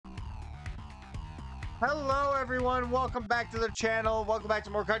Hello, everyone. Welcome back to the channel. Welcome back to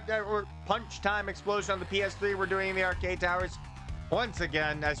more Punch Time Explosion on the PS3. We're doing the arcade towers once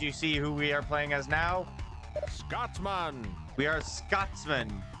again, as you see who we are playing as now. Scotsman. We are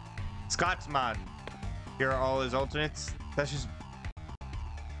Scotsman. Scotsman. Here are all his alternates. That's just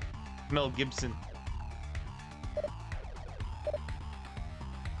Mel Gibson.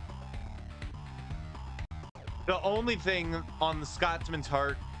 The only thing on the Scotsman's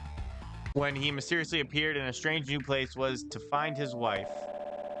heart when he mysteriously appeared in a strange new place was to find his wife.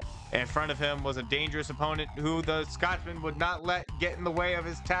 In front of him was a dangerous opponent who the Scotsman would not let get in the way of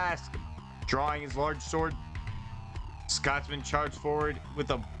his task. Drawing his large sword, Scotsman charged forward with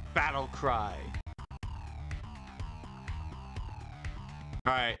a battle cry.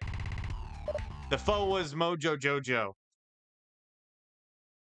 Alright. The foe was Mojo Jojo.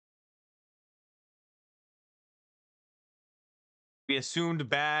 We assumed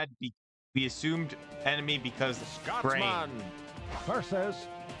we assumed enemy because the Scotsman versus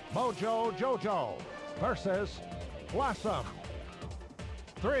Mojo Jojo versus Blossom.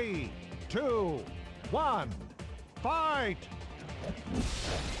 3, 2, 1, fight!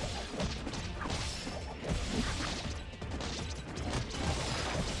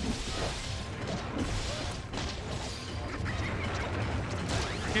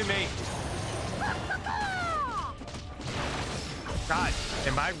 Excuse me. God,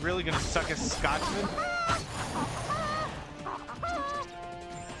 am I really gonna suck as Scotsman?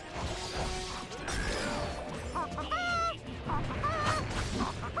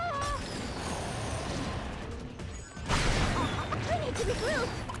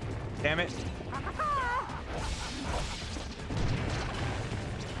 Damn it.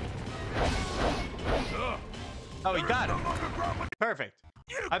 Oh, he got him. Perfect.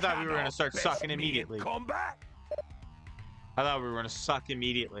 I thought we were gonna start sucking immediately. I thought we were gonna suck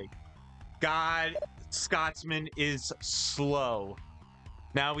immediately. God, Scotsman is slow.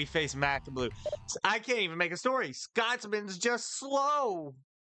 Now we face Mac Blue. I can't even make a story. Scotsman's just slow.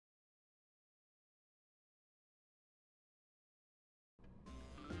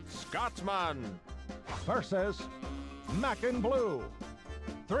 Scotsman versus Mac and Blue.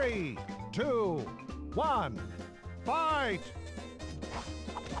 3, 2, 1, fight!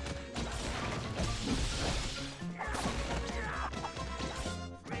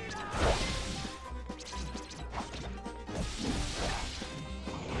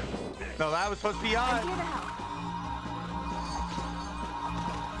 No, that was supposed to be on.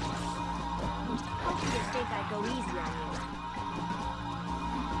 How could you think I'd go easy on you?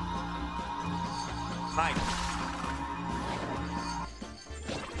 Fine.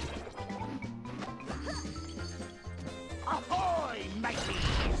 Ahoy,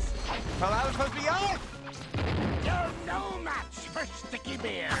 mateys! Well, that was supposed to be on. You're no match for Sticky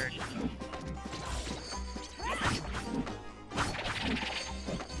Beard.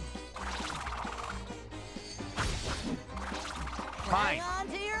 Fine. Hang on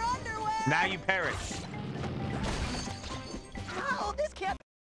to your underwear! Now you perish. Oh, this can't.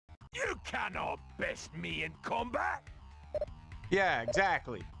 You cannot best me in combat. Yeah,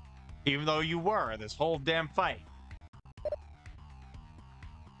 exactly. Even though you were this whole damn fight.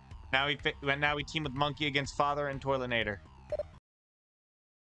 Now we team with Monkey against Father and Toilinator.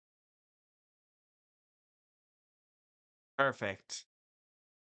 Perfect.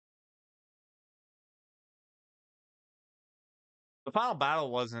 The final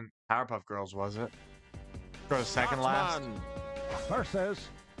battle wasn't Powerpuff Girls, was it? For the second last. Scotsman Versus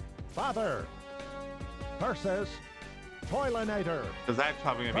Father versus Toilinator Because that's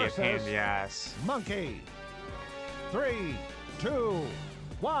probably gonna be a pain in versus the ass. Monkey. 3, 2,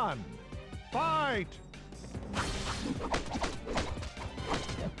 1, fight!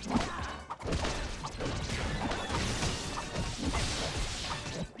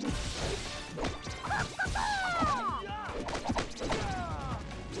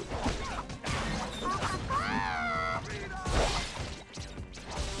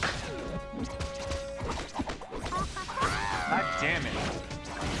 God damn it.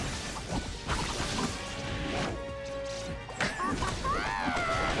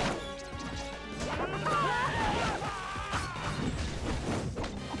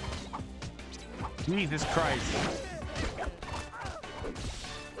 Jesus Christ.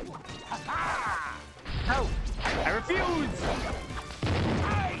 No! I refuse!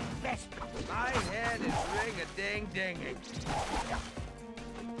 My head is ring-a-ding-dinging.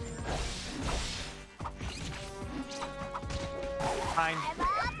 Fine.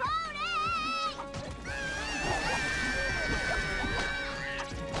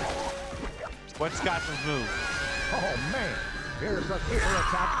 What's Scotsman's move? Oh man, here's a super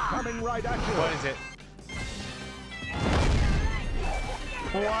attack coming right at you. What is it?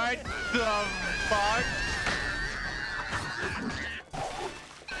 What the fuck?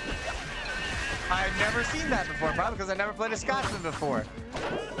 I've never seen that before, probably because I never played a Scotsman before.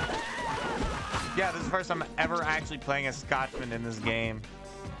 Yeah, this is the first time I'm ever actually playing a Scotsman in this game.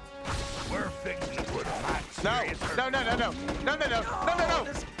 We're fixing to put a match. No.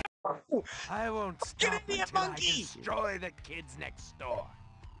 I won't stop Get in here, until monkey! I destroy the kids next door.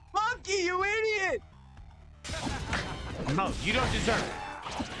 Monkey, you idiot! No, you don't deserve it.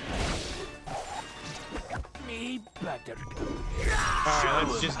 Me better. Alright,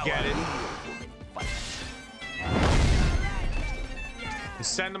 let's just get it.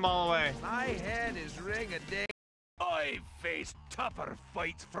 Send them all away. My head is ring-a-ding. I've faced tougher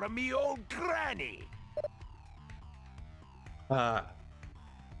fights from me old granny.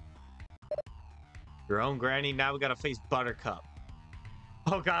 Your own granny, now we gotta face Buttercup.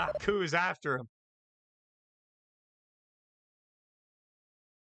 Oh god, Koo's after him.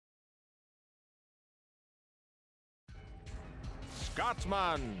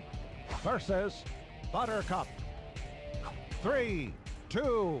 Scotsman. versus Buttercup. 3,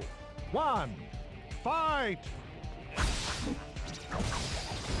 2, 1, fight!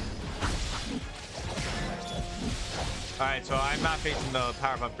 Alright, so I'm not facing the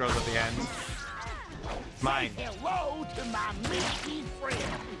Powerpuff Girls at the end. Mine. Hello to my meaty friend.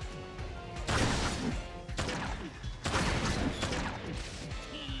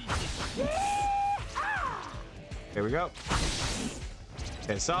 Here we go.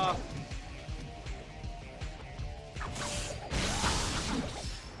 Piss off.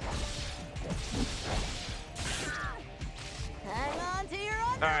 Hang on to your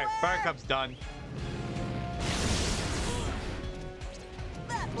underwear. Alright, Buttercup's done.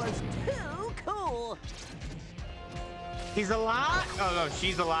 That was too cool. He's alive? Oh no,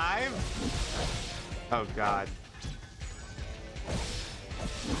 she's alive? Oh god.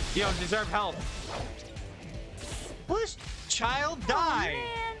 You don't deserve help. Which child died?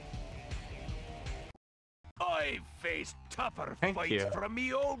 Man. I've faced tougher Thank fights you. from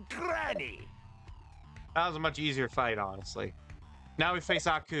me old granny. That was a much easier fight, honestly. Now we face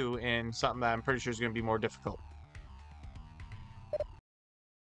Aku in something that I'm pretty sure is going to be more difficult.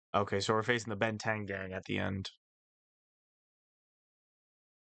 Okay, so we're facing the Ben 10 gang at the end.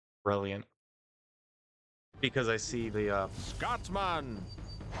 Brilliant. Because I see the, Scotsman.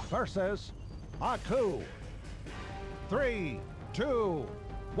 versus Aku. 3, 2,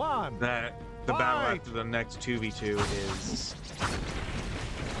 1. that the battle Fight! after the next 2v2 is...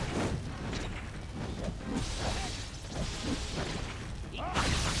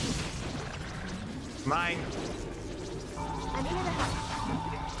 Mine. I'm here to help.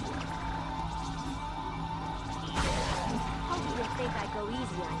 Hope you didn't think I'd go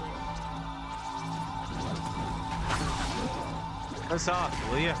easy on you. Piss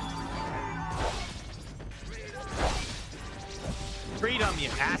off, will ya? Freedom, you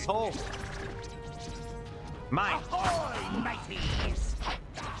asshole! Mine. Ahoy, mateys!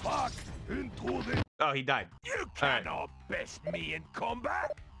 Fuck into the... Oh, he died. You Alright. cannot best me in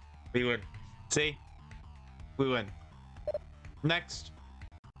combat. We win. See? We win. Next,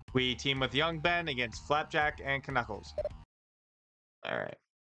 we team with Young Ben against Flapjack and Knuckles. Alright.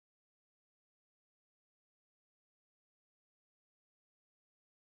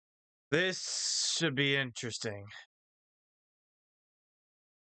 This should be interesting.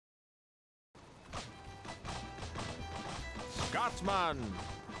 Scotsman.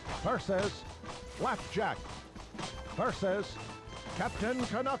 versus Flapjack versus Captain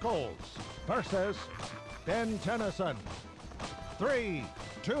Knuckles versus Ben Tennyson. 3,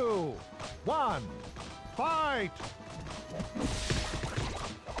 2, 1, fight!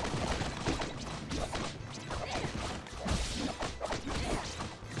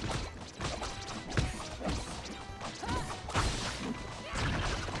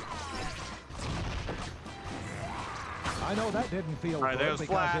 I know that didn't feel Alright, good there's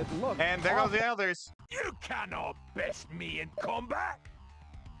because Flat. it looked And there goes awful. the elders. You cannot best me in combat.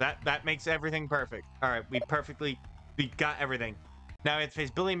 That makes everything perfect. Alright, we got everything. Now we have to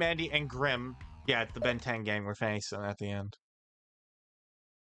face Billy, Mandy, and Grim. Yeah, it's the Ben 10 gang we're facing at the end.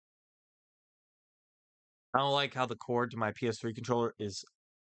 I don't like how the cord to my PS3 controller is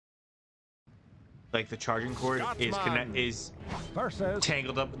like the charging cord Scotsman. is versus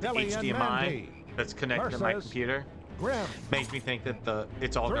tangled up with the Billy and HDMI Mandy that's connected to my versus computer. Grim. Makes me think that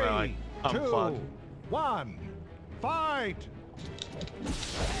it's all 3, gonna like 2, unplug. 1, fight!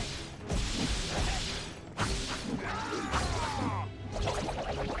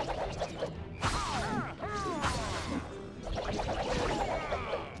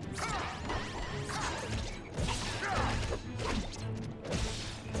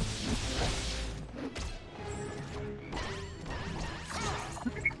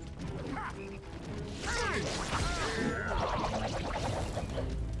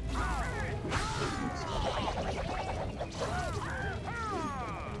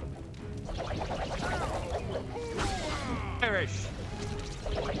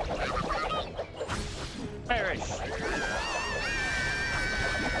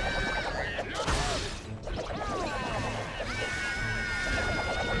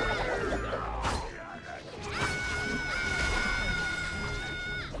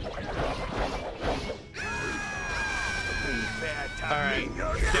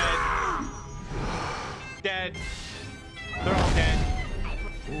 Dead. Dead. They're all dead.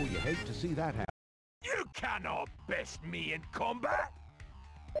 Oh, you hate to see that happen. You cannot best me in combat.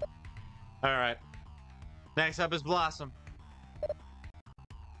 All right. Next up is Blossom.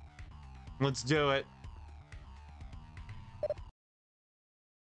 Let's do it.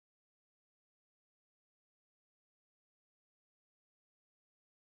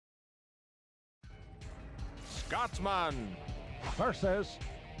 Scotsman. Versus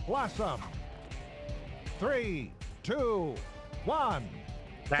Blossom. 3, 2, 1.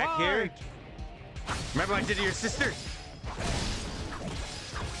 Back here. Fight! Remember what I did to your sister?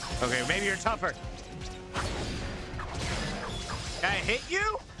 Okay, maybe you're tougher. Can I hit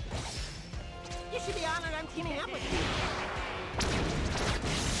you? You should be honored I'm teaming up with you.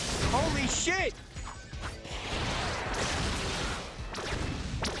 Holy shit!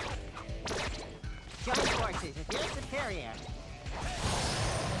 Join forces if you're superior.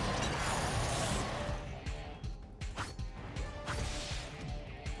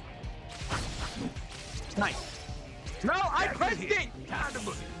 Nice. No, I pressed it!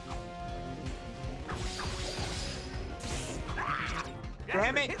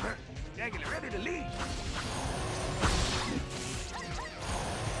 Damn it! Dang, ready to leave.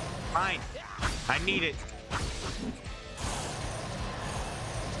 Fine. I need it.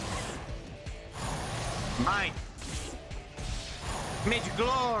 Mine. Midge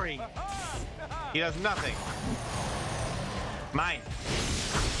glory. He does nothing. Mine.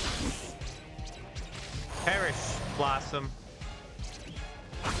 Perish, Blossom.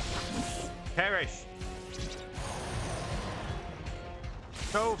 Perish.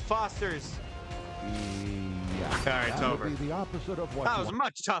 Go Fosters. Yeah. All right, it's that over. would be the opposite of what That you was want.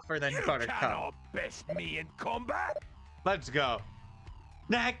 much tougher than You Buttercup. cannot best me in combat. Let's go.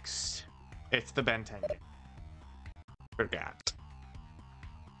 Next, it's the Ben 10. Forgot.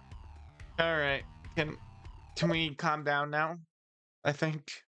 All right. Can we calm down now? I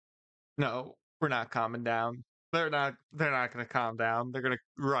think. No, we're not calming down. They're not gonna calm down. They're gonna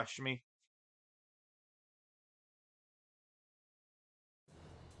rush me.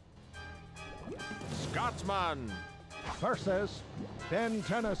 Scotsman. Versus Ben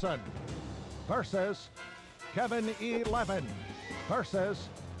Tennyson. Versus Kevin E. Levin. Versus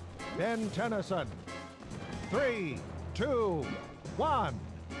Ben Tennyson. 3, 2, 1.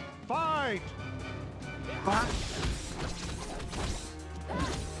 Fight!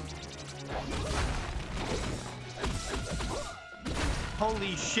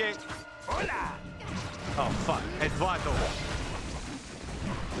 Holy shit. Hola. Oh fuck. Eduardo.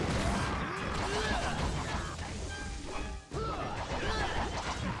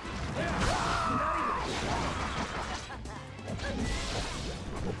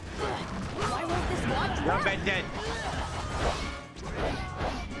 Why won't this watch One Ben dead.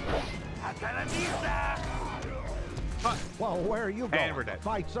 Hasta la vista. Fuck. Well, where are you going? And we're dead.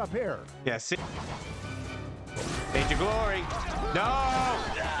 Fight's up here. Yeah, see. Age of glory. No!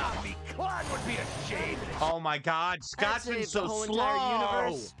 Ah, me clan would be ashamed. Oh my god, That Scotsman's saved so the whole slow. entire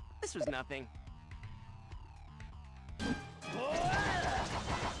universe. This was nothing.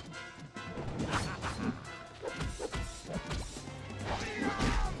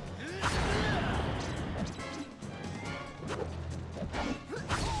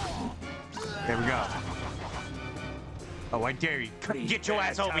 There we go. Oh, I dare you. Get your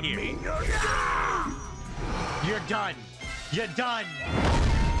ass over here. You're done. You're done.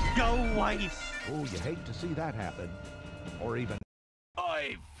 Go, wife. Oh, you hate to see that happen. Or even...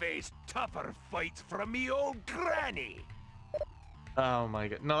 I faced tougher fights from me old granny. Oh my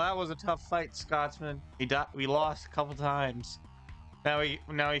god. No, that was a tough fight, Scotsman. We lost a couple times. Now we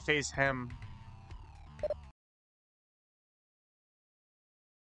face him.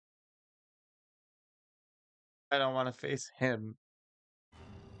 I don't want to face him.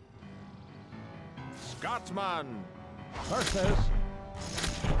 Scotsman. Versus...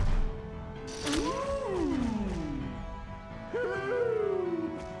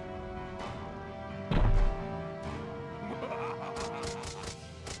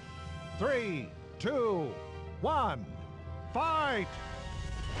 Three, 2, 1. Fight!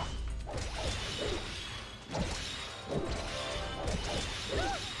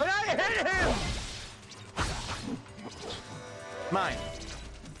 But I hit him! Mine.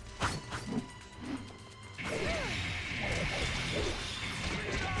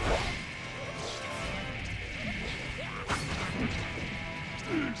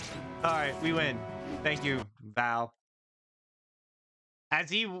 All right, we win. Thank you, Val. As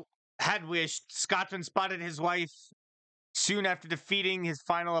he had wished, Scotsman spotted his wife soon after defeating his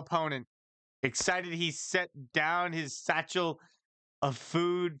final opponent. Excited, he set down his satchel of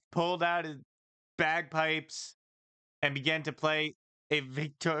food, pulled out his bagpipes, and began to play a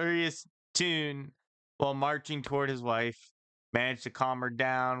victorious tune while marching toward his wife. Managed to calm her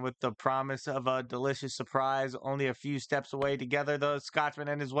down with the promise of a delicious surprise only a few steps away. Together, the Scotsman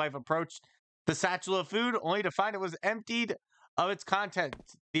and his wife approached the satchel of food only to find it was emptied of its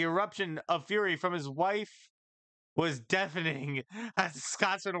contents. The eruption of fury from his wife was deafening as the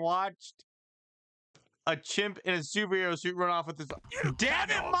Scotsman watched a chimp in a superhero suit run off with his... You Damn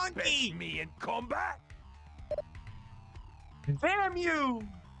it, cannot monkey! best me in combat. Damn you!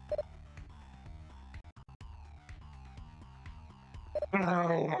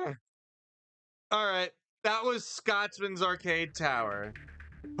 Alright, that was Scotsman's Arcade Tower.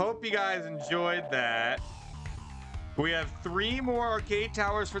 Hope you guys enjoyed that. We have 3 more arcade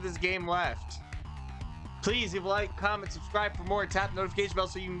towers for this game left. Please leave a like, comment, subscribe for more, tap the notification bell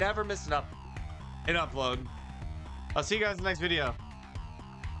so you never miss an upload. I'll see you guys in the next video.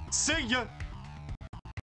 See ya!